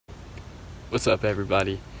What's up,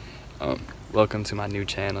 everybody? Welcome to my new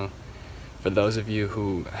channel. For those of you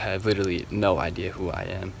who have literally no idea who I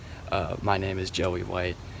am, my name is Joey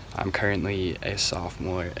White. I'm currently a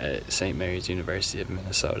sophomore at St. Mary's University of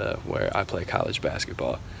Minnesota, where I play college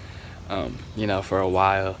basketball. You know, for a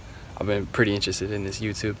while I've been pretty interested in this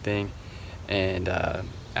YouTube thing, and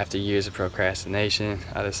after years of procrastination,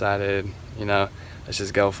 I decided, you know, let's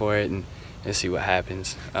just go for it and see what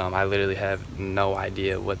happens. I literally have no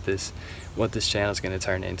idea what this channel is going to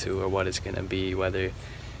turn into, or what it's going to be, whether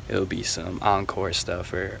it'll be some on-court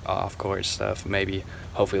stuff or off-court stuff, maybe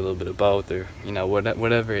hopefully a little bit of both, or you know,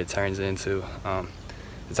 whatever it turns into.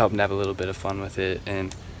 Just hoping to have a little bit of fun with it.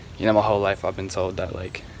 And you know, my whole life I've been told that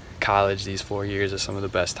like college, these 4 years are some of the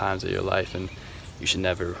best times of your life, and you should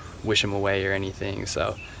never wish them away or anything.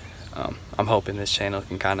 So I'm hoping this channel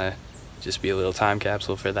can kind of just be a little time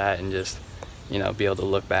capsule for that, and just, you know, be able to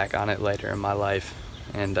look back on it later in my life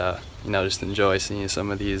and you know, just enjoy seeing some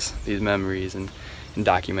of these memories and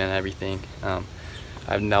document everything. I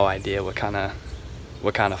have no idea what kind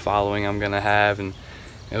of following I'm gonna have and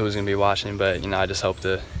who's gonna be watching, but you know, I just hope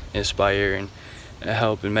to inspire and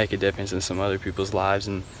help and make a difference in some other people's lives,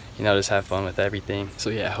 and you know, just have fun with everything. So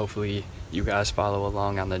yeah, hopefully you guys follow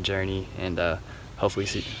along on the journey, and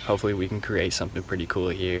hopefully we can create something pretty cool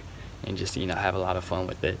here and just, you know, have a lot of fun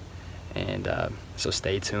with it. And so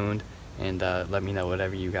stay tuned, and let me know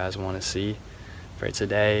whatever you guys want to see. For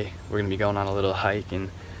today, we're gonna be going on a little hike,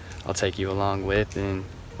 and I'll take you along with, and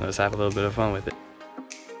let's have a little bit of fun with it.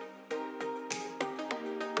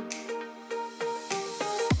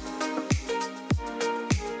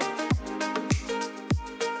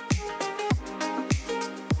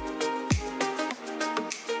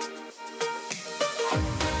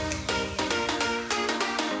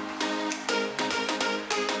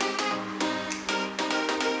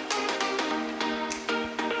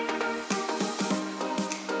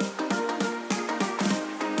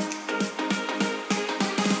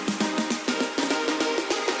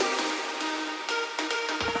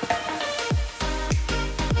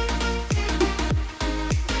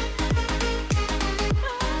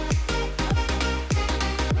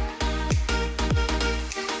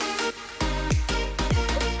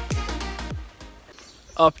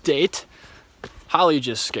 Update. Holly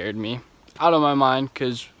just scared me out of my mind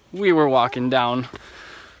because we were walking down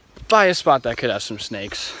by a spot that could have some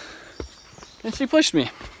snakes, and she pushed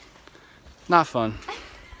me. Not fun.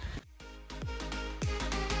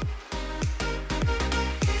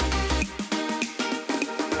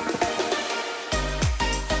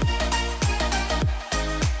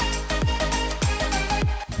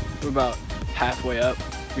 We're about halfway up.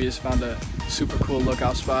 We just found a super cool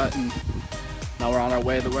lookout spot, and now we're on our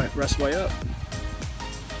way the rest of the way up.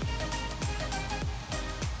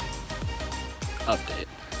 Update.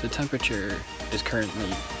 The temperature is currently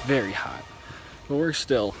very hot, but we're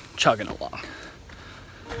still chugging along.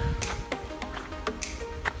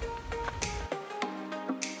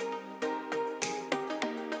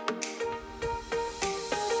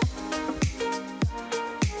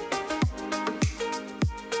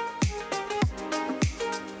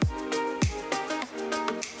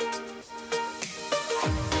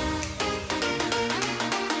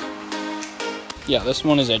 Yeah, this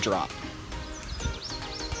one is a drop.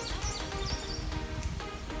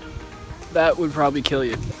 That would probably kill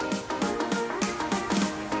you.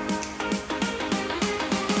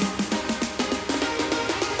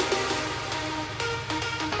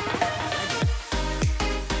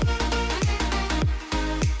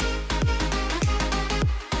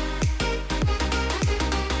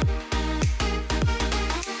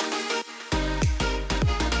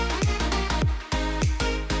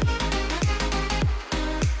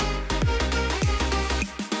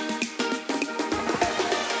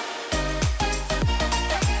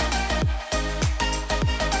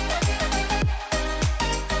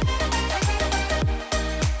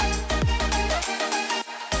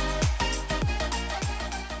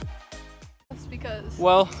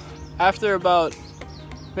 Well, after about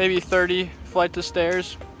maybe 30 flights of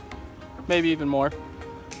stairs, maybe even more,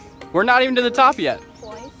 we're not even to the top yet.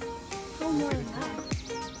 Flights? Oh, more than that.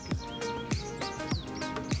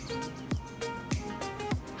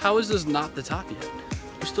 How is this not the top yet?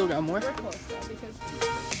 We still got more? We're close though, because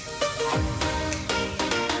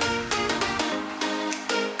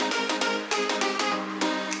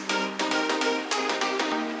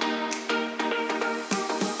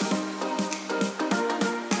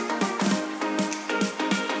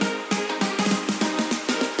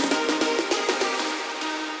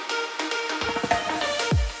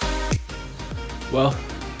Well,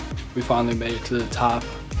 we finally made it to the top.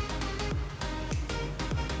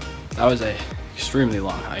 That was a extremely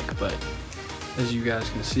long hike, but as you guys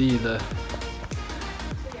can see, the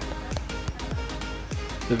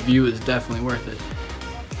view is definitely worth it.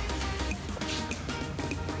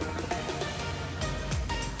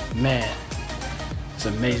 Man, it's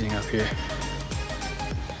amazing up here.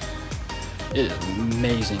 It is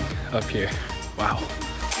amazing up here. Wow.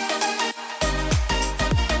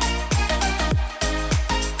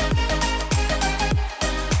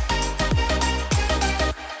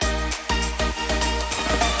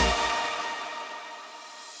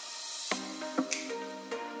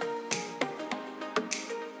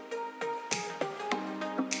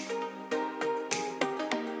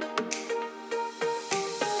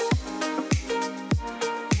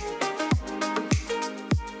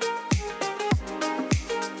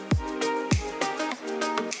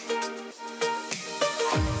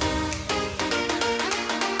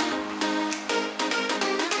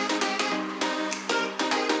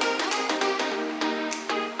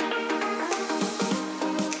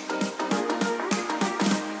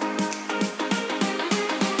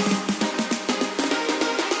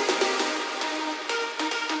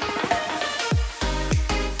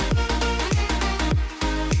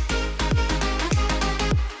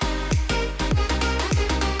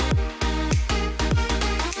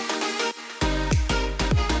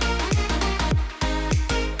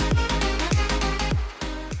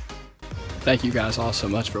 Thank you guys all so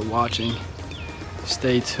much for watching.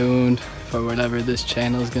 Stay tuned for whatever this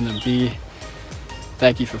channel is gonna be.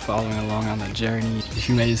 Thank you for following along on the journey. If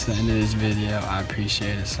you made it to the end of this video, I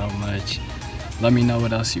appreciate it so much. Let me know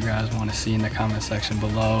what else you guys want to see in the comment section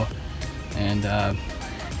below. And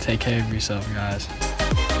take care of yourself, guys.